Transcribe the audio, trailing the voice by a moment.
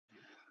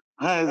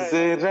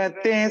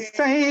हजरत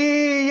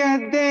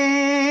सैयदे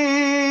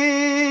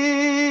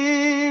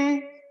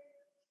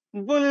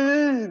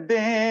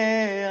बुल्दे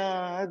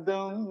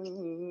आदम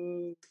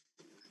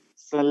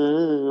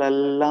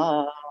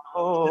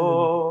सल्लल्लाहु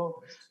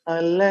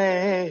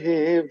अलैहि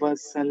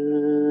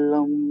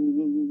वसल्लम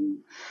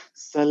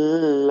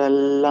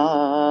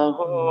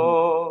सल्लल्लाहु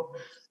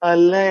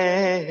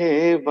अलैहि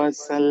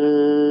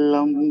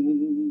वसल्लम.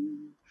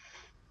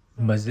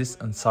 Majlis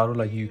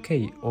Ansarullah UK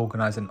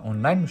organised an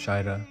online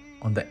Mushaira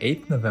on the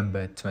 8th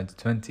November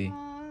 2020.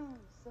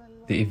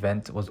 The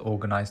event was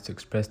organised to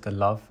express the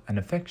love and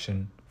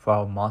affection for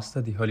our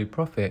Master the Holy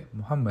Prophet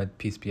Muhammad,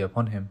 peace be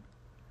upon him.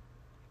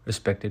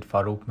 Respected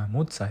Farooq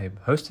Mahmud Sahib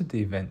hosted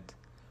the event,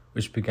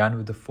 which began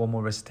with the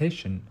formal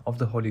recitation of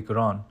the Holy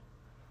Quran,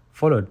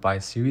 followed by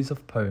a series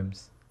of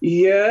poems.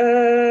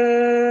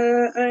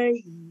 يا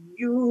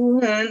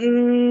أيها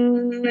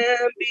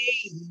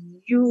النبي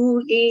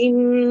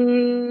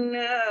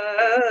إنا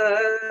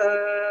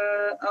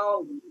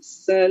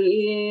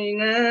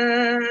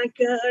أرسلناك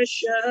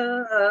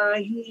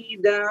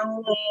شاهدا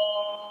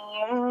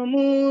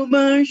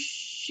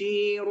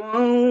ومبشرا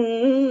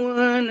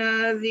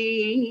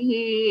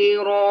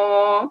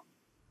ونذيرا.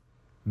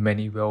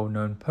 Many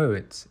well-known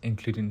poets,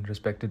 including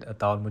respected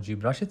Ataul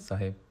Mujib Rashid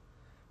Sahib,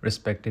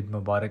 respected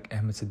Mubarak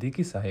Ahmed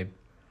Siddiqui Sahib,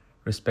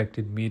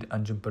 respected Mir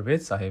Anjum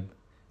Parvez Sahib,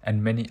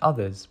 and many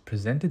others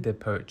presented their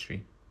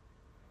poetry.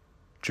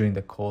 During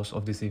the course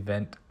of this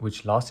event,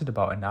 which lasted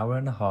about an hour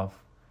and a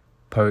half,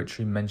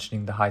 poetry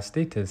mentioning the high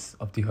status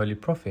of the Holy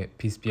Prophet,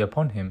 peace be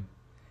upon him,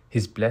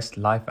 his blessed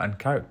life and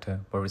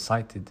character were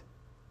recited.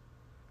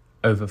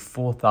 Over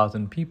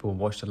 4,000 people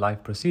watched the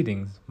live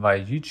proceedings via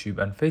YouTube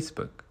and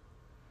Facebook.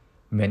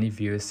 Many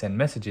viewers sent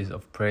messages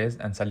of prayers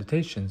and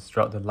salutations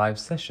throughout the live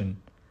session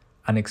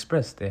and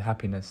expressed their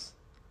happiness.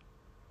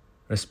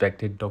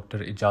 Respected Dr.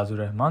 Ijazur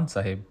Rahman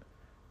Sahib,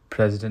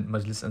 President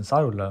Majlis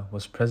Ansarullah,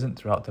 was present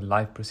throughout the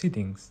live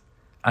proceedings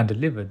and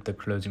delivered the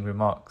closing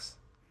remarks.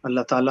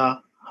 Allah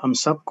Ta'ala हम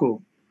सबको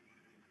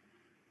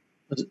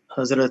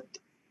हज़रत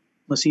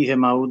मसीह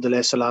माऊद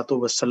अलैहिस्सलातु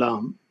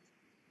वस्सलाम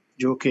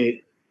जो कि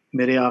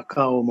मेरे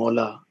आका व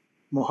मौला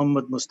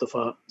मोहम्मद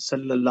मुस्तफ़ा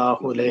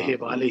सल्लल्लाहु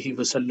अलैहि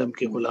वसल्लम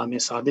के ग़ुलाम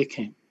सादिक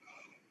हैं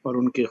और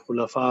उनके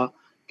खुलफा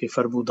के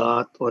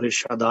फरमुदात और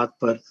इरशादात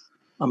पर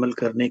अमल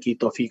करने की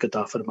तौफीक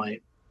अता फरमाए.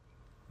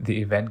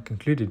 The event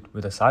concluded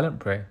with a silent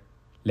prayer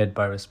led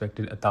by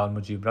respected Ataul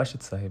Mujib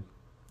Rashid Sahib.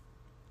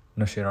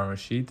 Mushaira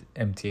Rashid,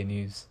 MTA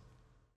News.